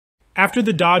After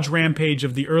the Dodge Rampage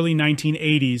of the early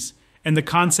 1980s and the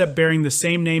concept bearing the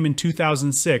same name in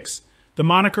 2006, the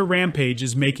moniker Rampage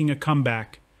is making a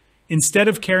comeback. Instead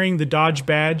of carrying the Dodge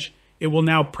badge, it will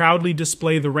now proudly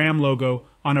display the Ram logo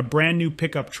on a brand new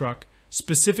pickup truck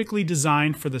specifically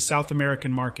designed for the South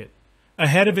American market.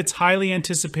 Ahead of its highly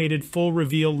anticipated full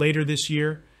reveal later this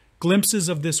year, glimpses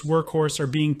of this workhorse are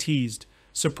being teased,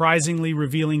 surprisingly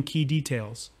revealing key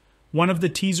details. One of the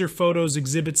teaser photos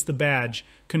exhibits the badge,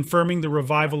 confirming the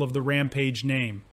revival of the Rampage name.